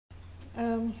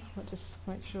I'll just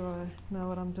make sure I know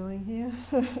what I'm doing here.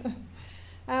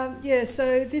 Yeah,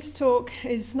 so this talk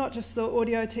is not just the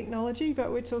audio technology,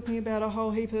 but we're talking about a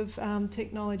whole heap of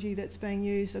technology that's being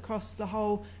used across the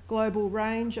whole global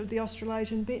range of the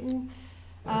Australasian bittern.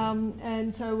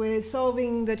 And so we're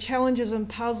solving the challenges and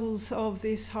puzzles of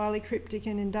this highly cryptic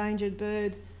and endangered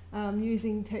bird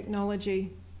using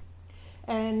technology.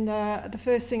 And the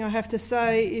first thing I have to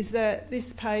say is that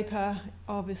this paper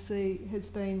obviously has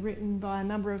been written by a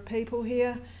number of people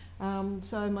here.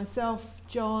 So myself,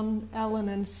 John, Alan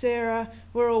and Sarah,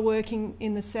 we're all working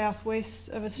in the southwest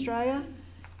of Australia.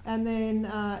 And then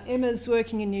Emma's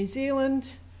working in New Zealand,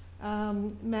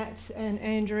 Matt and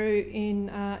Andrew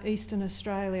in Eastern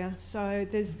Australia.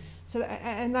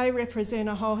 And they represent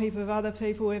a whole heap of other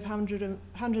people. We have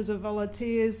hundreds of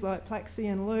volunteers like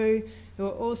Plaxi and Lou who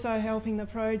are also helping the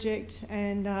project,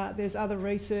 and there's other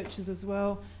researchers as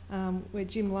well, where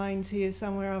Jim Lane's here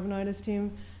somewhere, I've noticed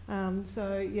him.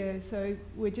 So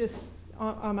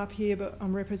I'm up here, but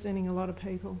I'm representing a lot of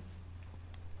people.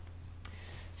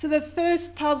 So the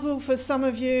first puzzle for some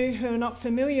of you who are not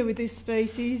familiar with this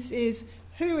species is,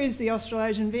 who is the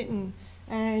Australasian bittern?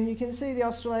 And you can see the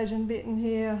Australasian bittern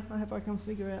here. I hope I can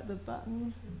figure out the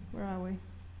button. Where are we?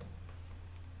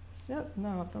 Yep,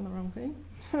 no, I've done the wrong thing.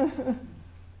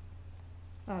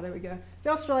 Oh, there we go. The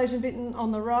Australasian bittern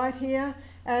on the right here,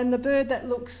 and the bird that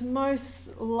looks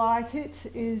most like it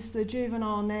is the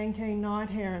juvenile Nankeen night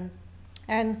heron.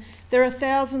 And there are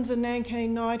thousands of Nankeen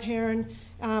night heron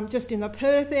just in the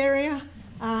Perth area,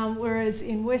 whereas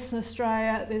in Western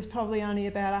Australia there's probably only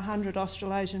about 100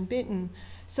 Australasian bittern.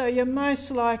 So you're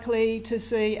most likely to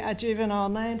see a juvenile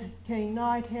Nankeen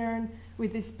night heron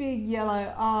with this big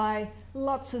yellow eye,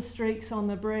 lots of streaks on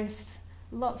the breast,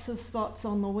 lots of spots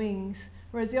on the wings,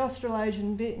 whereas the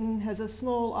Australasian bittern has a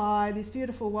small eye, this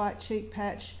beautiful white cheek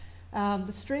patch.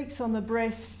 The streaks on the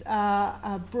breast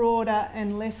are broader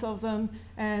and less of them,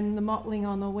 and the mottling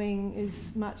on the wing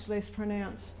is much less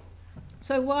pronounced.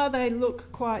 So while they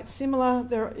look quite similar,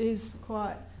 there is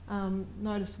quite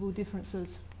noticeable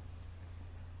differences.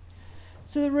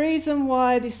 So the reason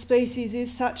why this species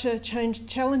is such a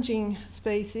challenging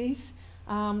species,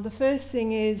 the first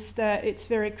thing is that it's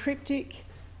very cryptic,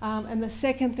 and the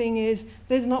second thing is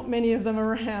there's not many of them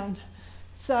around.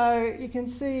 So you can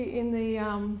see in the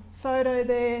photo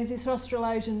there, this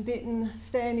Australasian bittern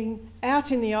standing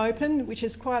out in the open, which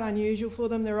is quite unusual for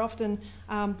them. They're often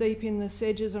deep in the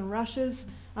sedges and rushes.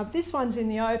 This one's in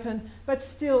the open, but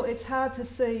still it's hard to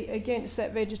see against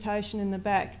that vegetation in the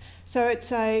back. So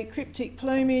it's a cryptic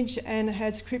plumage and it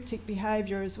has cryptic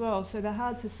behaviour as well, so they're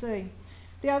hard to see.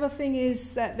 The other thing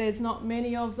is that there's not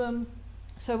many of them.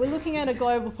 So we're looking at a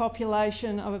global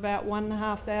population of about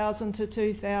 1,500 to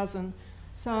 2,000.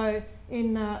 So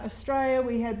in Australia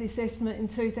we had this estimate in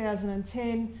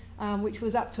 2010, which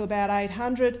was up to about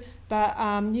 800,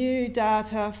 but new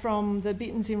data from the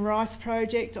Bitterns in Rice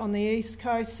project on the east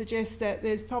coast suggests that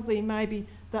there's probably maybe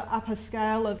the upper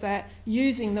scale of that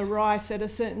using the rice at a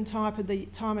certain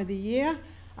time of the year.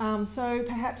 So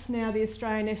perhaps now the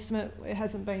Australian estimate, it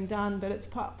hasn't been done, but it's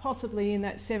possibly in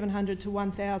that 700 to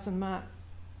 1,000 mark.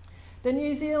 The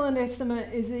New Zealand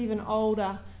estimate is even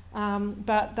older,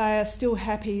 but they are still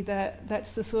happy that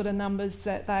that's the sort of numbers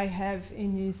that they have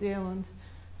in New Zealand.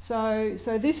 So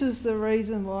this is the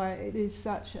reason why it is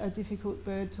such a difficult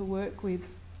bird to work with.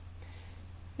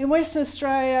 In Western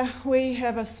Australia, we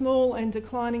have a small and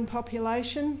declining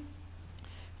population.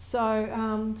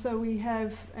 So we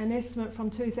have an estimate from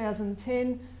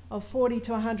 2010 of 40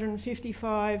 to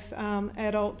 155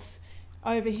 adults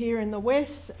over here in the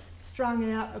west,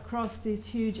 strung out across this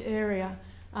huge area.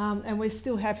 And we're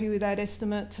still happy with that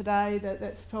estimate today,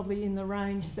 that's probably in the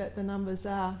range that the numbers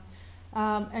are.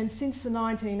 And since the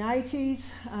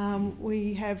 1980s,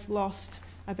 we have lost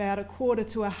about a quarter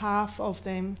to a half of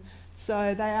them.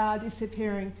 So they are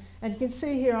disappearing. And you can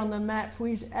see here on the map,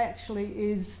 which actually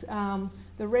is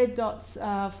the red dots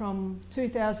are from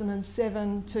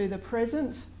 2007 to the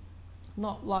present,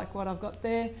 not like what I've got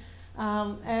there.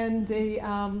 And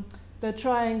the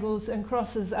triangles and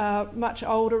crosses are much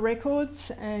older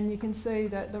records, and you can see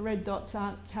that the red dots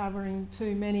aren't covering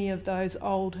too many of those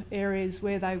old areas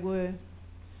where they were.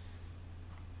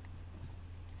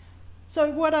 So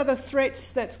what are the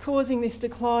threats that's causing this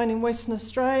decline in Western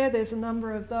Australia? There's a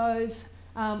number of those.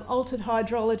 Altered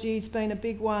hydrology has been a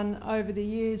big one over the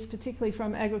years, particularly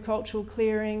from agricultural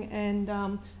clearing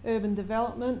and urban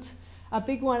development. A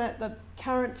big one at the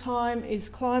current time is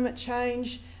climate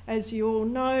change. As you all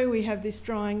know, we have this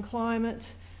drying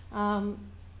climate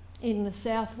in the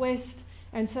southwest,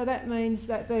 And so that means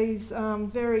that these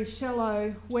very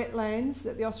shallow wetlands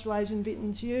that the Australasian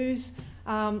bitterns use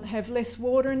have less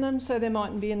water in them, so there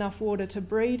mightn't be enough water to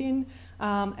breed in.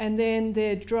 And then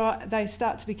they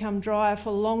start to become drier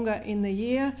for longer in the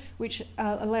year, which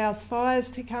allows fires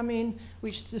to come in,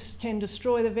 which just can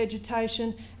destroy the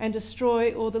vegetation and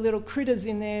destroy all the little critters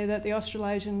in there that the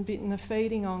Australasian bittern are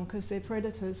feeding on because they're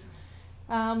predators.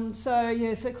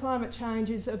 So climate change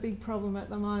is a big problem at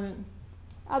the moment.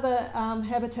 Other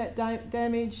habitat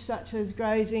damage, such as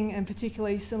grazing and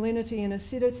particularly salinity and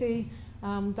acidity,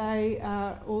 they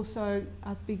are also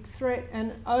a big threat.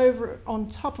 And on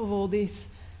top of all this,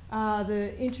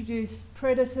 the introduced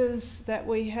predators that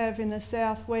we have in the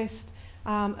southwest,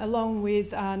 along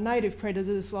with native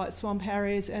predators like swamp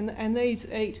harriers, and these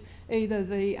eat either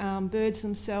the birds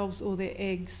themselves or their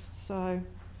eggs.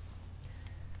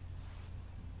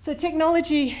 So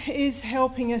technology is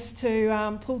helping us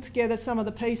to pull together some of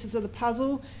the pieces of the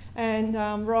puzzle and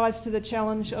rise to the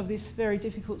challenge of this very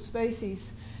difficult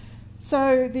species.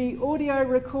 So the audio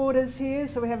recorders here,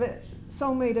 so we have a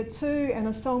song meter 2 and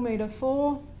a song meter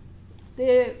 4.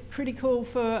 They're pretty cool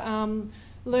for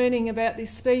learning about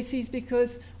this species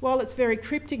because while it's very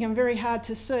cryptic and very hard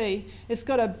to see, it's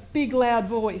got a big loud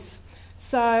voice.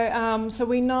 So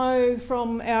we know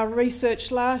from our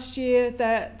research last year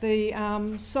that the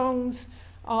songs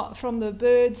from the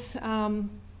birds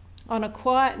on a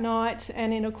quiet night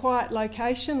and in a quiet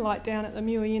location, like down at the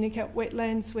Muir-Unicat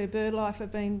wetlands where BirdLife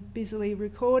have been busily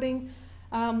recording,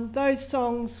 those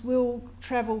songs will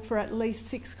travel for at least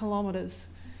 6 kilometres.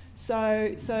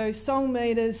 So song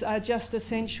meters are just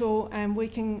essential, and we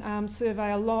can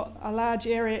survey a large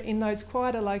area in those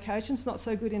quieter locations, not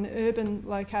so good in urban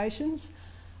locations,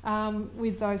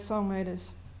 with those song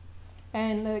meters.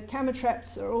 And the camera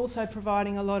traps are also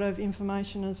providing a lot of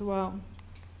information as well.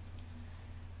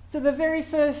 So the very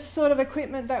first sort of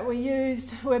equipment that we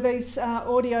used were these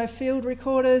audio field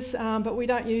recorders, but we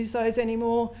don't use those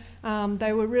anymore.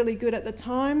 They were really good at the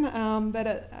time,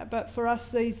 but for us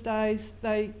these days,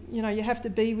 you have to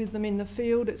be with them in the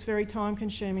field. It's very time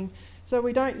consuming. So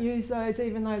we don't use those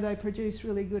even though they produce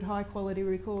really good high quality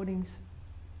recordings.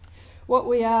 What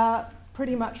we are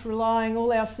pretty much relying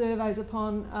all our surveys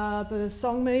upon are the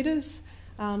song meters.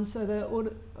 So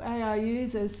the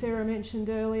ARUs, as Sarah mentioned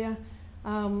earlier,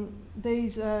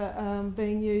 these are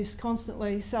being used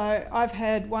constantly. So I've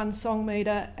had one song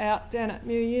meter out down at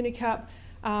Muir-Unicat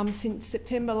since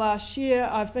September last year.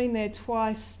 I've been there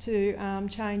twice to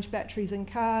change batteries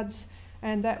and cards,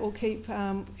 and that will keep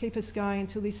us going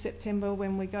until this September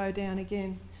when we go down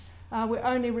again. We're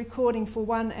only recording for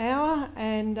 1 hour,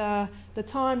 and the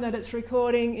time that it's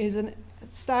recording is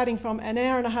starting from an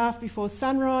hour and a half before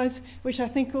sunrise, which I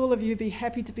think all of you would be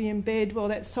happy to be in bed while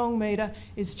that song meter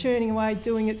is churning away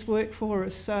doing its work for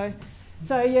us. So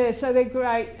they're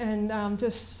great and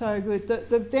just so good.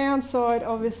 The downside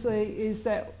obviously is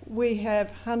that we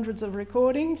have hundreds of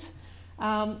recordings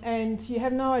and you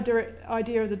have no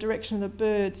idea of the direction of the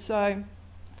bird. So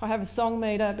if I have a song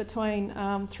meter between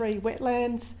 3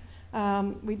 wetlands,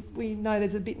 we know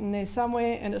there's a bittern there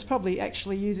somewhere, and it's probably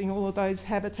actually using all of those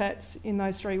habitats in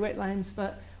those 3 wetlands,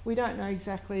 but we don't know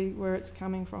exactly where it's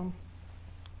coming from.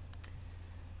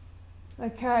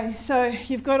 Okay, so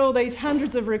you've got all these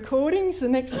hundreds of recordings. The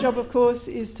next job, of course,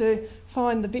 is to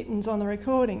find the bitterns on the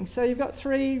recording. So you've got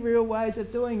 3 real ways of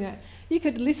doing that. You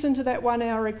could listen to that 1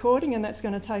 hour recording, and that's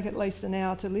going to take at least an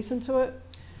hour to listen to it.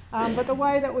 But the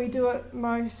way that we do it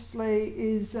mostly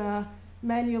is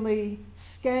manually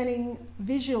scanning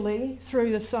visually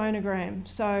through the sonogram.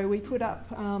 So we put up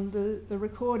the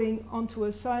recording onto a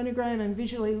sonogram and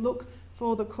visually look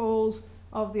for the calls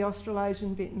of the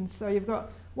Australasian bitterns. So you've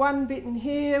got one bittern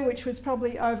here, which was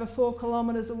probably over 4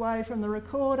 kilometres away from the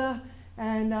recorder,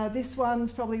 and this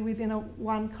one's probably within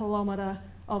 1 kilometre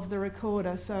of the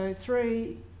recorder. So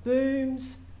 3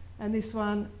 booms, and this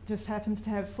one just happens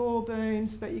to have 4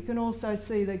 booms, but you can also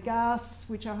see the gaffs,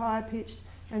 which are higher pitched,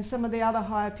 and some of the other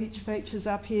higher pitch features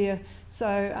up here.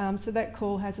 So that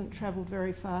call hasn't travelled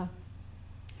very far.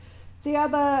 The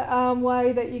other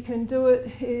way that you can do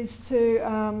it is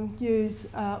to use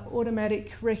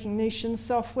automatic recognition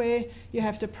software. You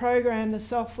have to program the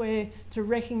software to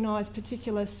recognise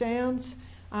particular sounds,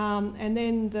 and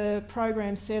then the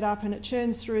program's set up and it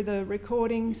churns through the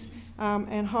recordings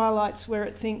and highlights where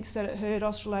it thinks that it heard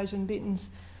Australasian bitterns.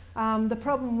 The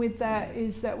problem with that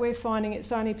is that we're finding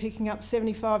it's only picking up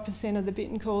 75% of the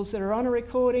bittern calls that are on a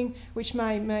recording, which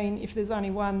may mean if there's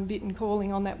only one bittern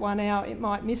calling on that 1 hour, it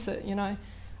might miss it, you know.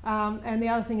 And the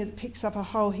other thing is it picks up a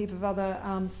whole heap of other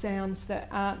sounds that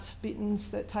aren't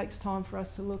bitterns that takes time for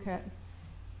us to look at.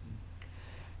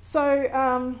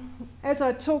 So as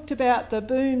I talked about the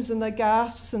booms and the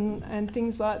gasps and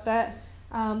things like that,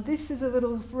 this is a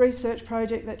little research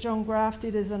project that John Graff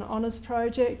did as an honours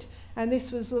project, and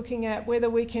this was looking at whether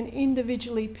we can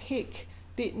individually pick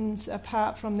bitterns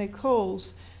apart from their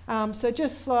calls. So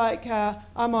just like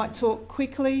I might talk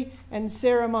quickly and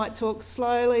Sarah might talk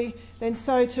slowly, then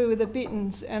so too with the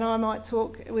bitterns, and I might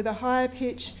talk with a higher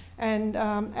pitch and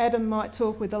Adam might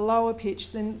talk with a lower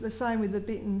pitch, then the same with the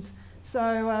bitterns.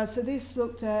 So this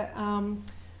looked at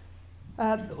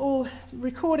all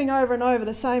recording over and over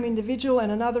the same individual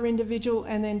and another individual,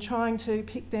 and then trying to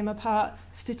pick them apart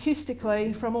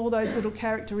statistically from all those little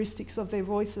characteristics of their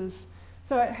voices.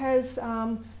 So it has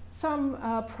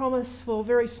some promise for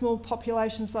very small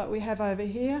populations like we have over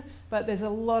here, but there's a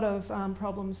lot of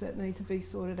problems that need to be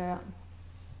sorted out.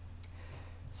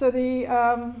 So the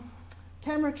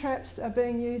camera traps are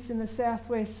being used in the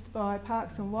southwest by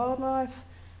Parks and Wildlife,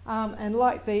 and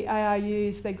like the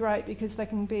ARUs, they're great because they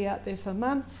can be out there for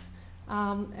months,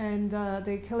 and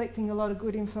they're collecting a lot of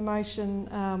good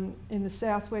information in the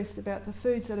southwest about the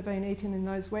foods that are being eaten in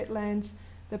those wetlands,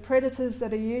 the predators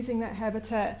that are using that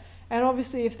habitat, and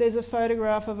obviously if there's a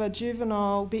photograph of a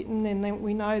juvenile bittern, then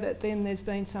we know that then there's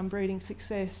been some breeding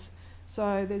success.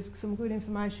 So there's some good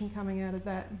information coming out of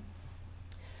that.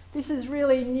 This is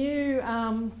really new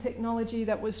technology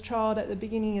that was trialled at the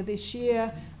beginning of this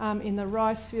year in the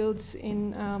rice fields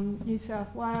in New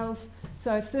South Wales.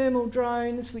 So thermal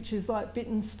drones, which is like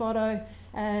bittern spotto,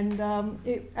 and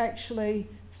it actually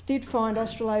did find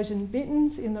Australasian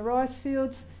bitterns in the rice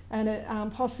fields, and it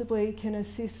possibly can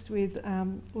assist with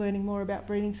learning more about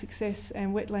breeding success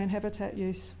and wetland habitat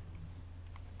use.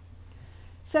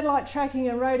 Satellite tracking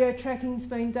and radio tracking has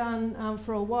been done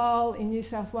for a while in New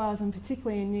South Wales and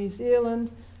particularly in New Zealand,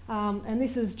 and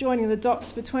this is joining the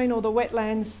dots between all the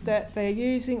wetlands that they're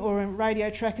using, or in radio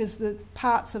trackers, the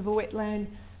parts of a wetland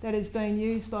that is being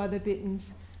used by the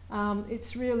bitterns.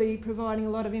 It's really providing a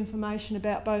lot of information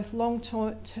about both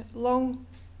long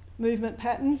movement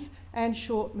patterns and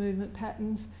short movement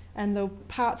patterns, and the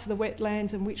parts of the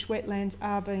wetlands and which wetlands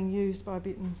are being used by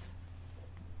bitterns.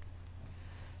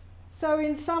 So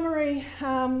in summary,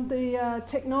 the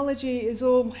technology is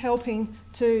all helping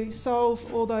to solve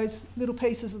all those little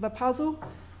pieces of the puzzle.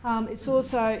 It's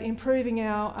also improving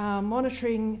our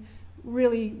monitoring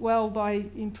really well by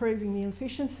improving the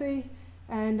efficiency,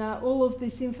 and all of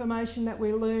this information that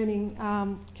we're learning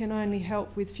can only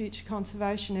help with future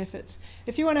conservation efforts.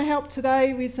 If you want to help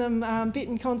today with some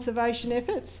bittern conservation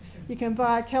efforts, you can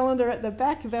buy a calendar at the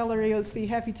back. Valerie will be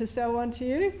happy to sell one to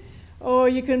you. Or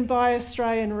you can buy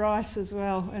Australian rice as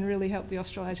well and really help the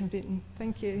Australasian bittern.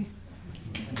 Thank you.